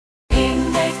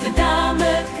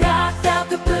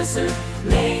deze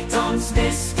Layton'S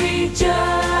mystery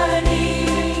journey.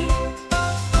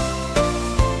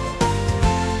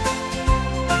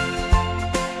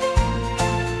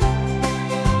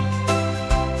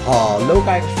 Hallo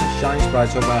kijkers van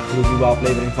ShineSprites, ook bij een gloednieuwe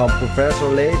aflevering van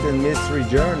Professor Layton's Mystery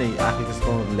Journey. Eigenlijk is het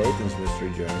gewoon Layton's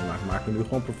Mystery Journey, maar ik maak er nu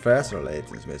gewoon Professor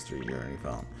Layton's Mystery Journey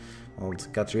van.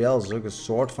 Want Catriel is ook een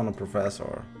soort van een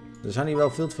professor. Er zijn hier wel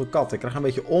veel te veel katten. Ik krijg een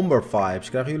beetje Omber vibes.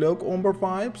 Krijgen jullie ook Omber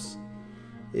vibes?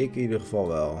 Ik in ieder geval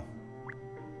wel.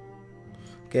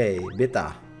 Oké,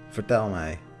 Bitta, vertel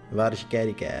mij. Waar is je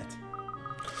kitty cat?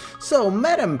 So,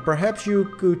 madam, perhaps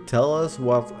you could tell us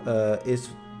what is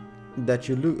that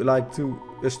you like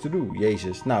us to do.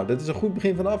 Jezus. Nou, dat is een goed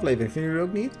begin van de aflevering. Vinden jullie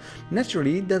ook niet?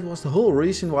 Naturally, that was the whole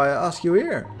reason why I asked you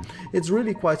here. It's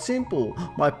really quite simple.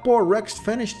 My poor Rex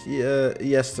vanished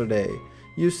yesterday.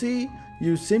 You see,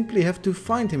 you simply have to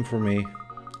find him for me.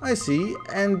 I see.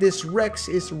 And this Rex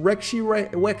is Rexy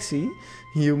Wexy,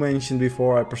 you mentioned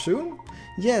before, I presume?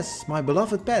 Yes, my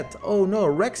beloved pet. Oh no,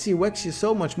 Rexy Wexy is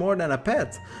so much more than a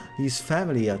pet. He's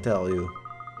family, I tell you.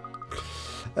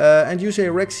 And you say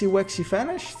Rexy Wexy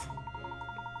vanished?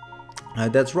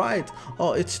 That's right.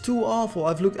 Oh, it's too awful.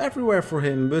 I've looked everywhere for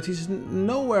him, but he's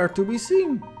nowhere to be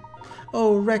seen.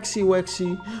 Oh, Rexy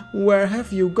Wexy, where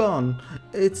have you gone?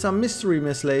 It's a mystery,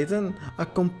 Miss Layton. A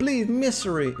complete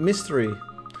mystery.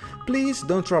 Please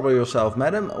don't trouble yourself,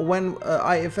 madam. When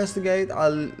I investigate,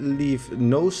 I'll leave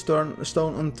no stone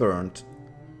unturned.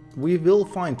 We will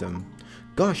find him.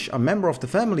 Gosh, a member of the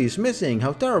family is missing.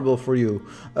 How terrible for you.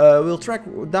 We'll track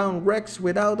down Rex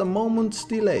without a moment's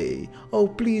delay. Oh,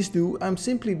 please do. I'm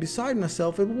simply beside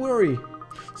myself with worry.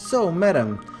 So,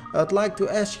 madam, I'd like to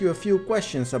ask you a few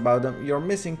questions about your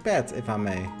missing pet, if I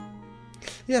may.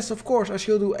 Yes, of course. I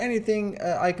shall do anything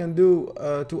I can do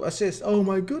to assist. Oh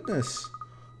my goodness.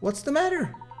 What's the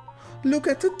matter? Look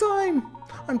at the time.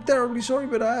 I'm terribly sorry,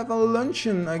 but I have a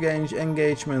luncheon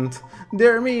engagement.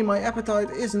 Dear me, my appetite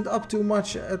isn't up too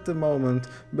much at the moment,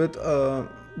 but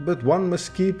one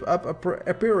must keep up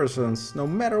appearances, no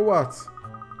matter what.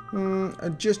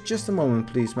 Just a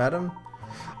moment, please, madam.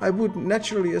 I would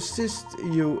naturally assist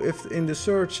you in the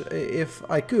search if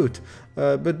I could,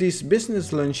 but these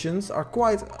business luncheons are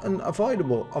quite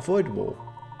unavoidable.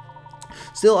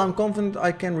 Still, I'm confident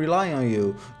I can rely on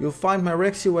you. You'll find my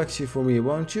Rexy Wexy for me,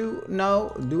 won't you? Now,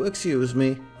 do excuse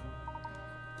me.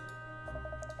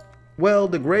 Well,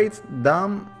 the great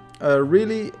dame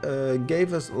really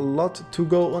gave us a lot to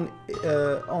go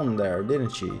on there,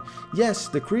 didn't she? Yes,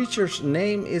 the creature's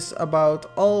name is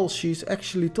about all she's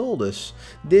actually told us.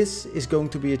 This is going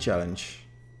to be a challenge.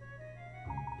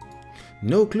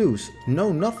 No clues,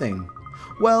 no nothing.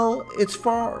 Well, it's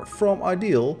far from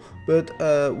ideal, but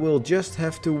we'll just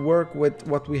have to work with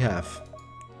what we have.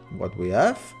 What we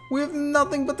have? We have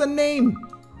nothing but a name!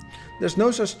 There's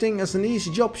no such thing as an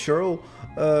easy job, Cheryl.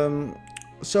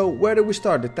 So where do we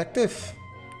start, detective?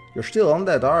 You're still on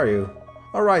that, are you?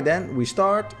 Alright then, we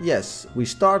start? Yes, we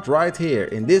start right here,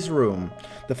 in this room.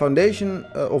 The foundation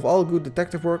of all good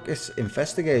detective work is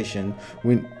investigation.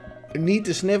 We need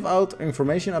to sniff out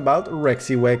information about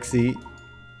Rexy Wexy.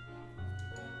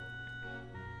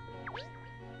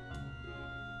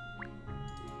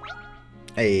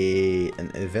 Hey,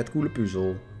 een vet coole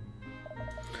puzzel.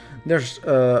 There's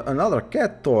another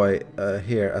cat toy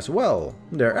here as well.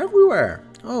 They're everywhere.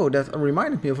 Oh, that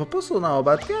reminded me of a puzzle now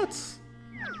about cats.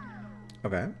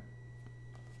 Okay.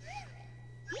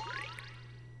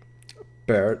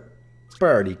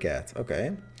 Party cat.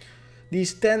 Okay.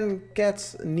 These 10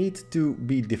 cats need to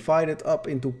be divided up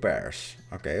into pairs.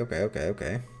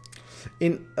 Okay.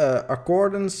 In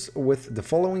accordance with the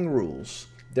following rules.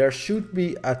 There should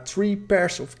be 3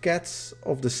 pairs of cats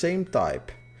of the same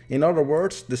type. In other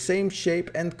words, the same shape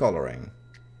and coloring.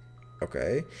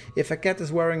 Okay. If a cat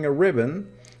is wearing a ribbon,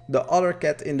 the other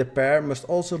cat in the pair must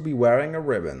also be wearing a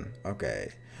ribbon.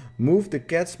 Okay. Move the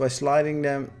cats by sliding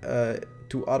them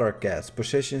to other cats'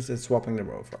 positions and swapping them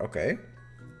over. Okay.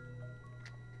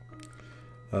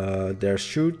 There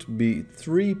should be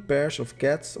 3 pairs of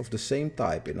cats of the same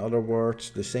type. In other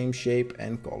words, the same shape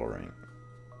and coloring.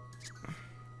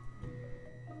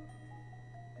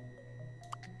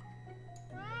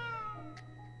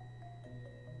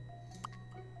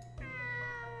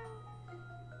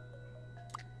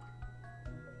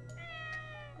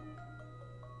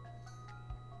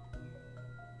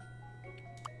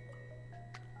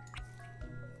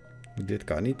 Dit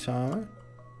kan niet samen.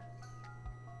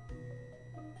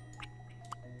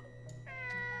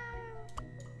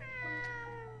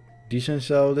 Die zijn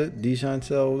hetzelfde, die zijn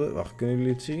hetzelfde. Wacht, kunnen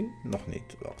jullie het zien? Nog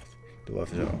niet. Wacht, doe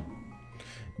even zo.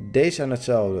 Deze zijn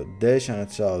hetzelfde, deze zijn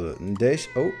hetzelfde. Deze,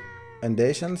 oh, En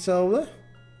deze zijn hetzelfde.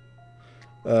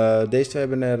 Deze twee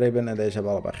hebben een ribbon en deze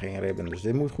hebben allebei geen ribbon. Dus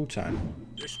dit moet goed zijn.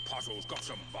 This puzzle's got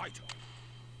some bite.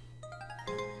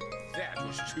 That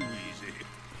was too easy.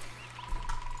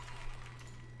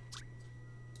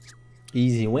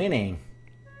 Easy winning.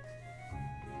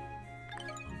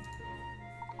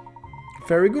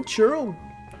 Very good, Cheryl.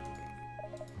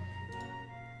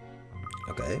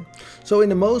 Okay. So in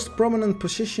the most prominent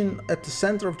position at the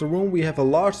center of the room we have a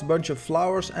large bunch of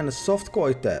flowers and a soft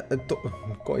toy cat.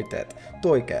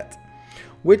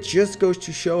 Which just goes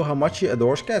to show how much he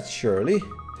adores cats, Shirley.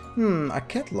 A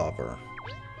cat lover.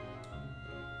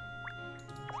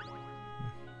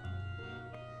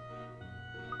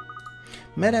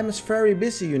 Madame is very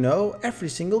busy, you know, every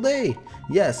single day.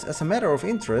 Yes, as a matter of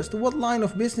interest, what line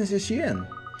of business is she in?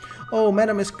 Oh,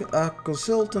 Madame is a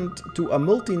consultant to a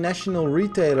multinational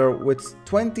retailer with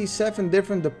 27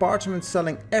 different departments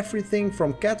selling everything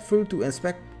from cat food to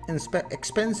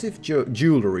expensive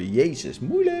jewelry. Jezus,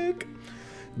 moeilijk.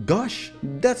 Gosh,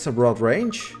 that's a broad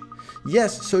range.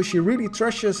 Yes, so she really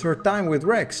treasures her time with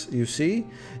Rex, you see.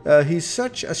 He's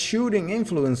such a shooting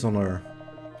influence on her.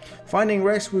 Finding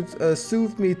Rex would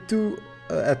soothe me too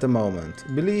at the moment,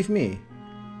 believe me.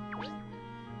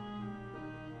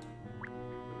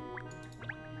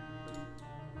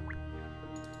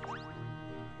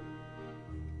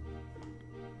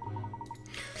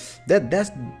 That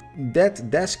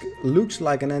desk looks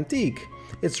like an antique.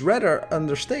 It's rather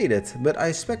understated, but I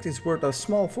expect it's worth a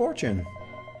small fortune.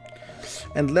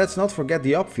 And let's not forget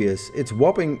the obvious, it's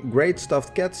whopping great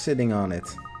stuffed cat sitting on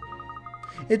it.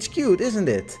 It's cute, isn't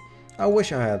it? I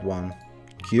wish I had one.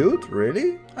 Cute?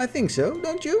 Really? I think so,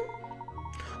 don't you?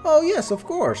 Oh yes, of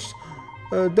course.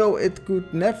 Though it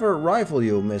could never rival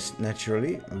you, Miss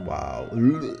Naturally. Wow.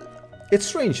 It's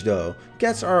strange though.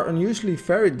 Cats are unusually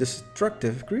very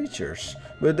destructive creatures.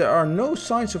 But there are no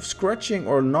signs of scratching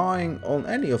or gnawing on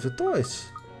any of the toys.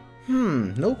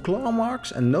 No claw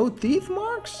marks and no teeth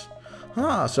marks?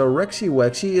 So Rexy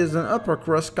Waxy is an upper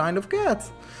crust kind of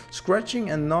cat. Scratching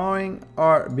and gnawing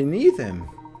are beneath him.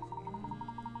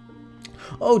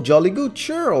 Oh, jolly good,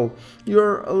 Cheryl.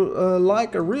 You're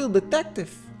like a real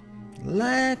detective.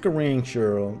 Lekkering,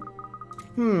 Cheryl.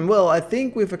 Well, I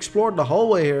think we've explored the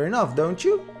hallway here enough, don't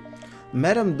you?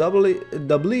 Madame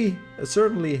Doubly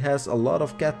certainly has a lot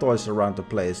of cat toys around the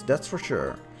place, that's for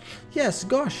sure. Yes,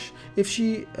 gosh, if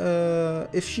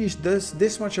she's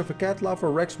this much of a cat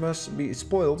lover, Rex must be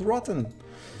spoiled rotten.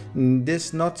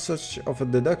 This not such of a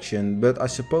deduction, but I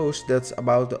suppose that's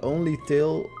about the only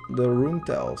tale the room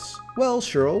tells. Well,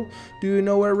 Cheryl, do you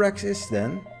know where Rex is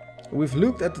then? We've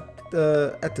looked at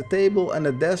the table and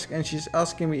the desk and she's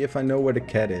asking me if I know where the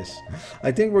cat is.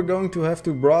 I think we're going to have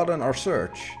to broaden our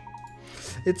search.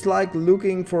 It's like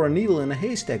looking for a needle in a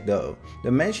haystack though.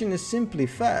 The mansion is simply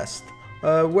vast.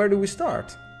 Where do we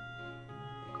start?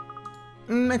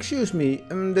 Excuse me,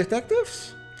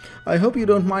 detectives? I hope you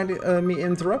don't mind me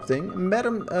interrupting.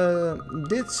 Madam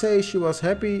did say she was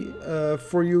happy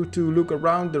for you to look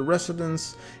around the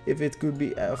residence if it could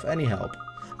be of any help.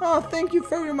 Oh, thank you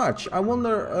very much. I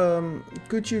wonder,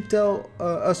 could you tell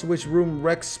us which room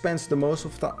Rex spends the most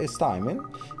of his time in?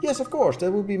 Yes, of course,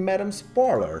 that would be Madam's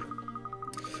parlor.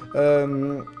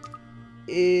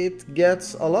 It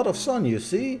gets a lot of sun, you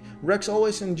see. Rex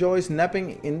always enjoys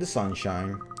napping in the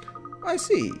sunshine. I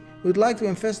see. We'd like to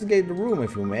investigate the room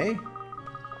if you may.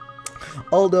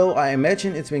 Although I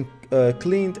imagine it's been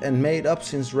cleaned and made up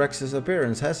since Rex's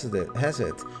appearance, has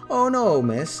it? Oh no,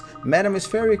 miss. Madam is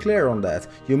very clear on that.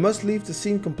 You must leave the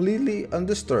scene completely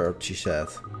undisturbed, she said.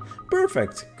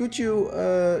 Perfect. Could you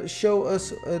show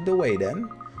us the way then?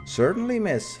 Certainly,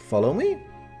 miss. Follow me.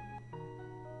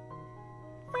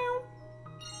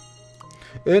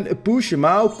 Een poesje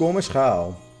mouw, kom eens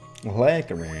gauw.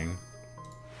 Lekkering.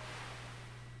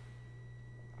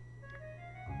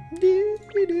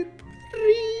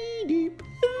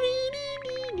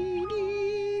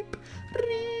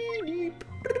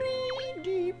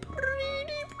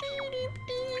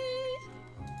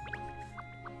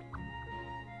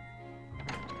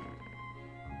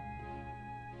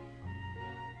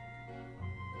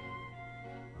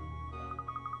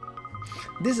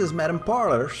 This is Madam's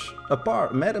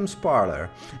parlor.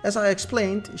 As I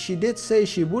explained, she did say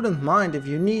she wouldn't mind if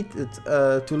you needed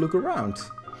to look around.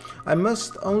 I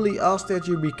must only ask that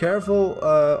you be careful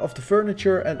of the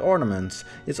furniture and ornaments.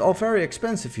 It's all very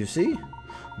expensive, you see.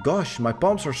 Gosh, my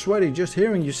palms are sweaty just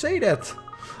hearing you say that.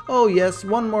 Oh yes,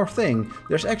 one more thing.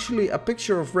 There's actually a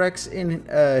picture of Rex in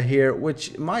here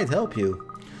which might help you.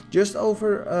 Just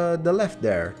over the left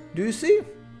there. Do you see?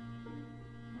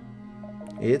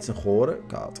 It's a gore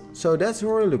cat. So that's who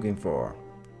we're looking for.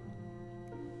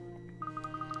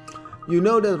 You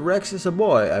know that Rex is a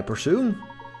boy, I presume?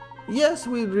 Yes,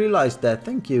 we realized that,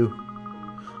 thank you.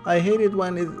 I hate it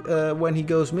when he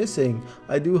goes missing.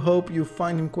 I do hope you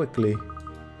find him quickly.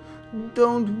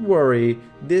 Don't worry,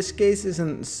 this case is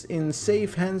in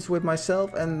safe hands with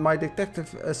myself and my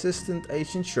detective assistant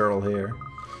Agent Cheryl here.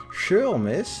 Cheryl,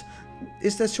 miss?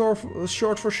 Is that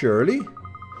short for Shirley?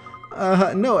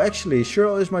 No, actually,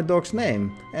 Cheryl is my dog's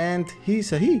name, and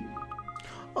he's a he.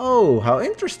 Oh, how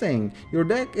interesting. Your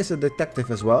dad is a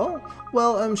detective as well?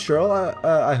 Well, Cheryl,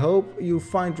 I hope you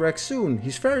find Rex soon.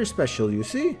 He's very special, you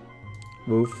see?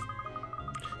 Woof.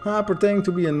 Pretending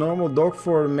to be a normal dog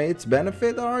for a mate's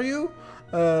benefit, are you?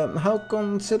 How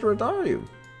considerate are you?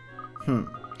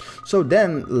 So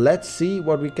then, let's see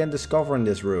what we can discover in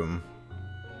this room.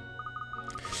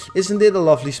 Isn't it a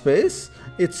lovely space?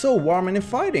 It's so warm and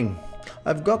inviting.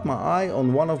 I've got my eye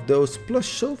on one of those plush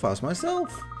sofas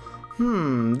myself.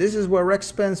 This is where Rex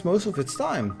spends most of its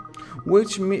time.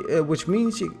 Which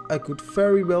means I could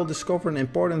very well discover an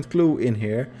important clue in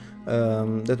here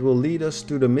that will lead us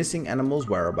to the missing animal's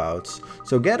whereabouts.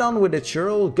 So get on with it,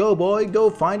 Cheryl. Go boy, go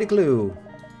find a clue.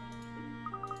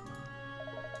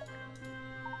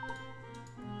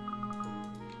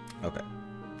 Oké.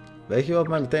 Weet je wat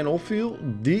mij meteen opviel?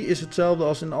 Die is hetzelfde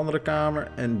als in de andere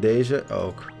kamer en deze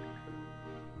ook.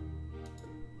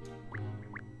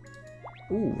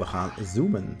 We gaan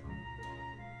zoomen.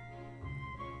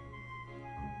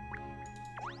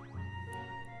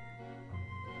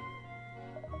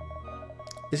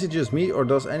 Is it just me or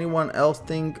does anyone else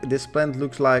think this plant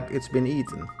looks like it's been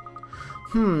eaten?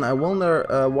 I wonder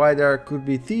why there could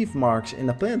be thief marks in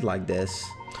a plant like this.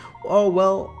 Oh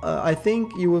well, I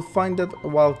think you will find that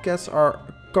while cats are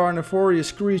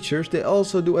carnivorous creatures, they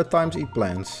also do at times eat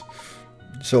plants.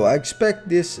 So I expect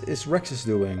this is Rex's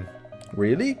doing.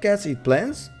 Really? Cats eat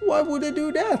plants? Why would they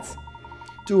do that?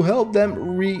 To help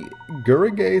them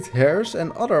regurgitate hairs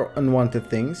and other unwanted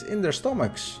things in their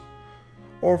stomachs.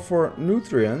 Or for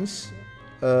nutrients.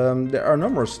 There are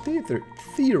numerous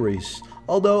theories.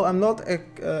 Although I'm not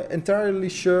entirely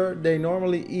sure they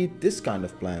normally eat this kind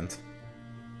of plant.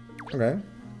 Okay.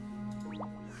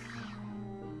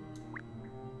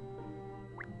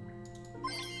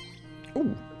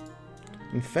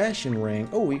 Een fashion ring.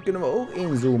 Hier kunnen we ook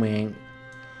inzoomen.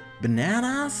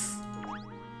 Bananas?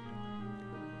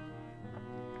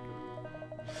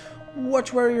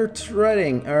 Watch where you're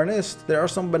treading, Ernest. There are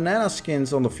some banana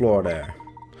skins on the floor there.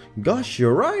 Gosh,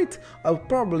 you're right. I would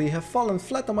probably have fallen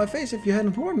flat on my face if you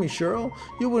hadn't warned me, Cheryl.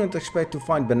 You wouldn't expect to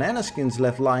find banana skins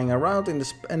left lying around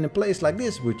in a place like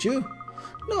this, would you?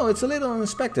 No, it's a little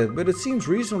unexpected, but it seems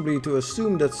reasonably to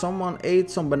assume that someone ate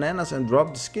some bananas and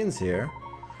dropped the skins here.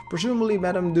 Presumably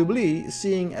Madame Dubly,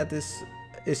 seeing at this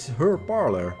is her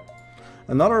parlor.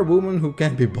 Another woman who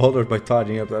can't be bothered by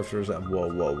tidying up after herself.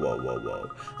 Whoa.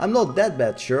 I'm not that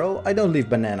bad, Cheryl. I don't leave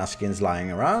banana skins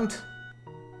lying around.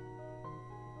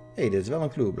 Dit is wel een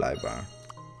clue blijkbaar.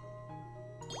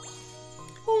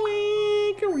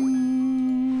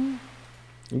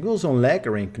 Ik wil zo'n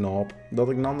lekkering knop, dat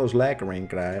ik Nando's lekkering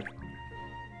krijg.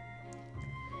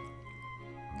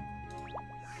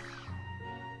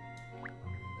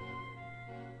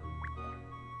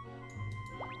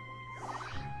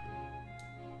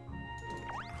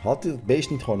 Had dit beest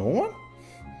niet gewoon honger?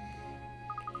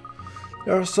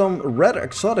 There are some rather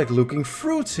exotic looking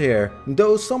fruits here,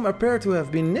 though some appear to have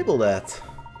been nibbled at.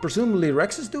 Presumably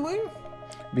Rex is doing?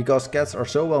 Because cats are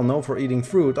so well known for eating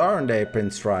fruit, aren't they,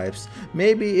 Pinstripes?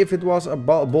 Maybe if it was a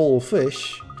bowl of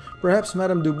fish. Perhaps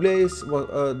Madame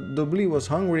Dubly was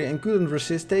hungry and couldn't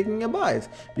resist taking a bite.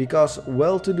 Because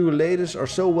well-to-do ladies are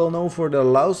so well known for their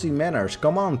lousy manners.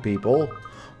 Come on, people.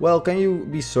 Well, can you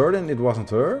be certain it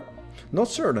wasn't her? Not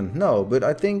certain, no, but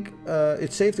I think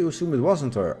it's safe to assume it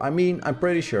wasn't her. I mean, I'm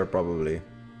pretty sure, probably.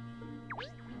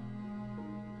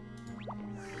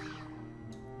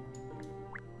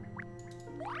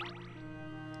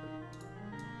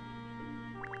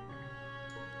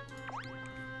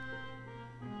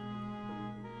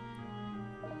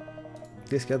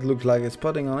 This cat looks like it's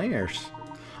putting on ears.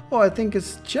 Oh, I think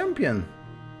it's Champion.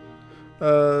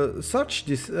 Such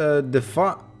this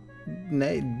dingified?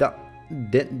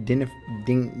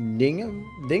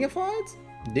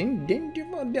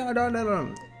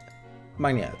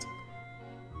 Maakt niet uit.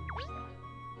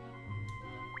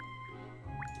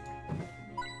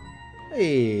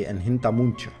 Hey, een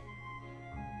hintamuntje.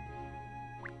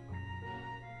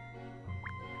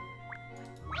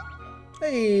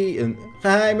 Hey, een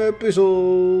geheime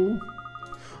puzzel.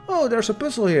 Oh, there's a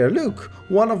puzzle here. Look,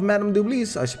 one of Madame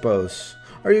Dubly's, I suppose.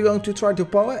 Are you going to try to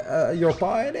your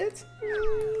paw at it?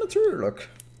 Natuurlijk.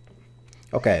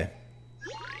 Oké.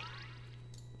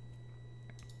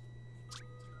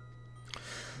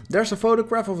 There's a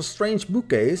photograph of a strange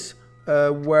bookcase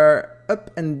where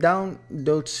up and down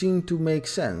don't seem to make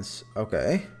sense.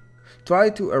 Okay.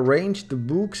 Try to arrange the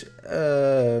books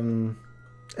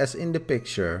as in the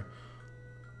picture.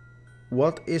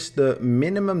 What is the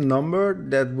minimum number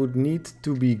that would need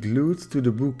to be glued to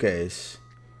the bookcase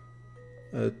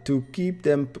to keep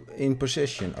them in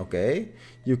position? Okay.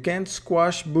 You can't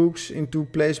squash books into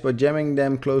place by jamming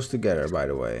them close together, by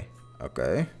the way.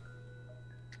 Okay.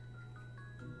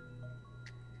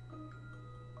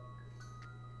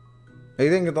 Ik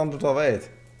denk dat het antwoord al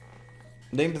weet.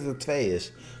 Ik denk dat het 2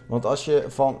 is. Want als je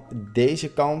van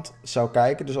deze kant zou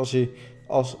kijken, dus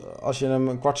als je hem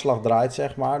een kwartslag draait,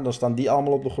 zeg maar, dan staan die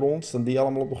allemaal op de grond, staan die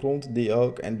allemaal op de grond, die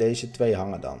ook, en deze 2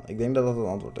 hangen dan. Ik denk dat dat het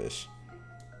antwoord is.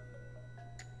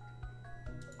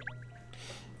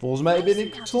 Volgens mij ben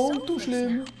ik Tantoe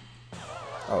slim.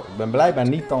 Oh, ik ben blijkbaar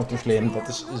niet Tantoe slim, dat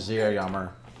is zeer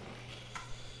jammer.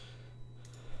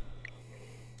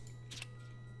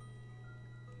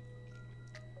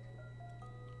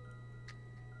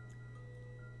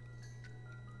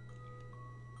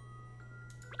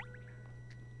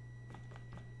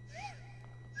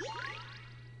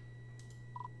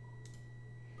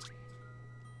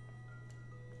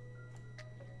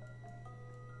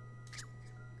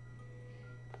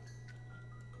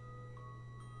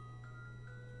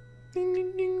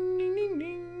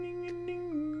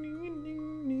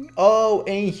 Oh,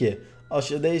 eentje. Als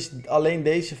je alleen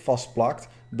deze vastplakt,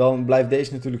 dan blijft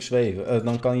deze natuurlijk zweven.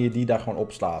 Dan kan je die daar gewoon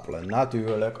opstapelen.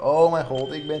 Natuurlijk. Oh mijn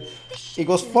god, ik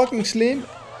was fucking slim.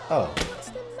 Oh.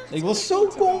 Ik was zo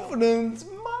confident.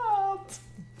 Maat.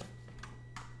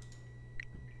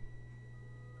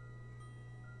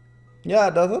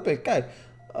 Ja, dat heb ik. Kijk.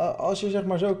 Als je zeg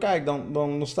maar zo kijkt,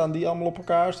 dan staan die allemaal op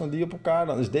elkaar, staan die op elkaar.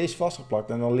 Dan is deze vastgeplakt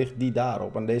en dan ligt die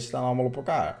daarop. En deze staan allemaal op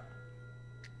elkaar.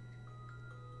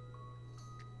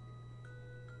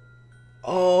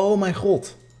 Oh mijn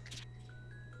god.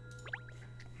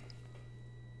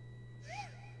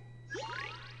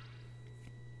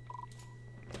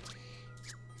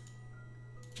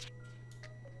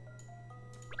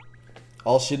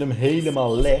 Als je hem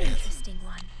helemaal legt,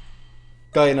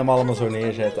 kan je hem allemaal zo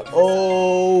neerzetten.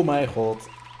 Oh mijn god.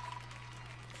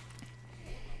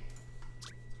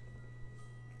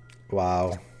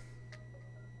 Wauw.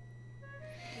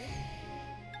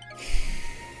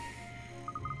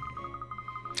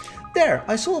 There,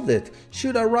 I solved it.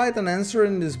 Should I write an answer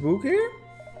in this book here?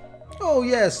 Oh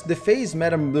yes, the face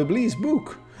Madame Bubly's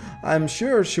book. I'm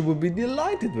sure she would be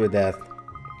delighted with that.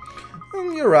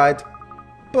 You're right.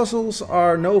 Puzzles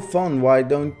are no fun. Why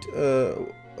don't...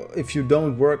 if you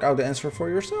don't work out the answer for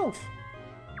yourself.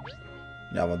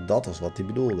 Ja, want dat was wat hij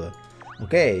bedoelde.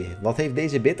 Oké, wat heeft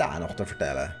deze Bitta nog te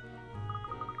vertellen?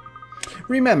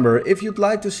 Remember, if you'd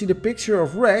like to see the picture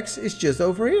of Rex, it's just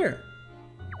over here.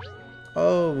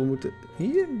 Oh, we moeten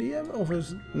hier die hebben? Of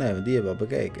is... Nee, die hebben we al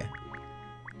bekeken.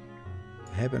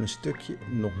 We hebben een stukje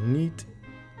nog niet...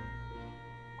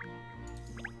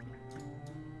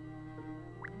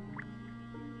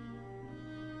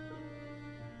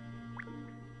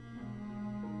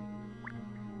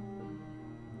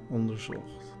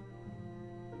 onderzocht.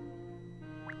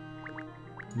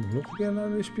 Moet ik nog een keer naar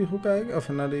die spiegel kijken? Of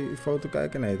naar die foto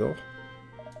kijken? Nee, toch?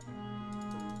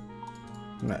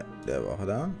 Nee, dat hebben we al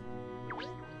gedaan.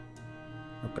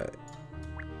 Oké.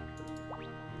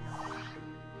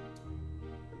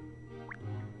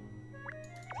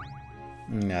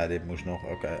 Ja, dit moest nog.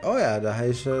 Oké. Oh ja, hij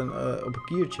is op een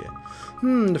kiertje.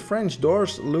 The French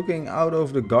doors looking out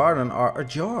of the garden are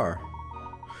ajar.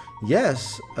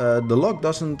 Yes, the lock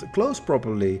doesn't close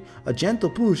properly. A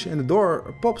gentle push and the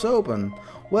door pops open.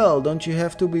 Well, don't you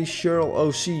have to be Sherlock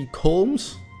O.C.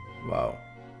 Holmes? Wow.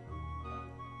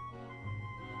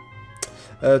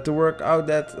 To work out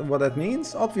what that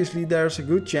means, obviously there's a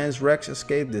good chance Rex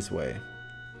escaped this way.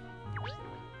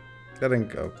 Dat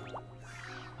denk ik ook.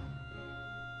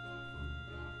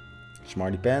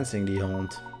 Smarty pantsing die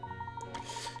hond.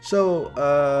 So,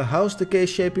 how's the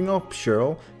case shaping up,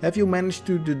 Cheryl? Have you managed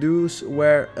to deduce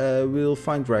where we'll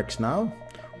find Rex now?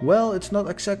 Well, it's not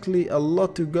exactly a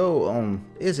lot to go on,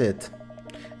 is it?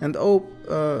 And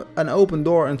an open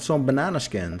door and some banana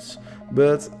skins.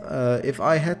 But if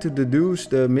I had to deduce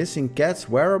the missing cat's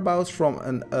whereabouts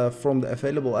from the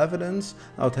available evidence,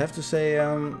 I would have to say,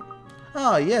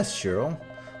 yes, Cheryl.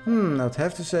 I'd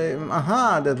have to say,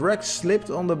 that Rex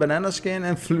slipped on the banana skin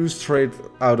and flew straight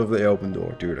out of the open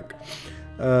door, tuurlijk.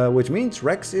 Which means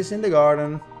Rex is in the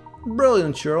garden.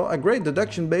 Brilliant, Cheryl, a great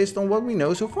deduction based on what we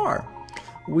know so far.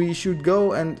 We should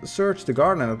go and search the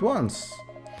garden at once.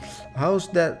 How's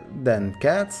that then,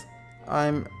 cat?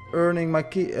 I'm earning my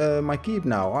keep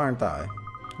now, aren't I?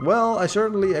 Well, I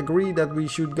certainly agree that we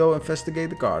should go investigate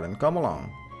the garden. Come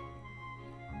along.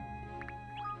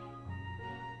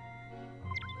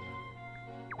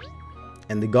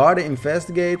 En de garden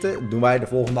investigaten doen wij de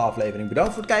volgende aflevering.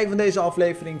 Bedankt voor het kijken van deze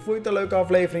aflevering. Vond je het een leuke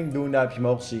aflevering? Doe een duimpje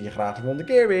omhoog. Zie je graag de volgende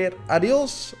keer weer.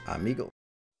 Adios, amigo.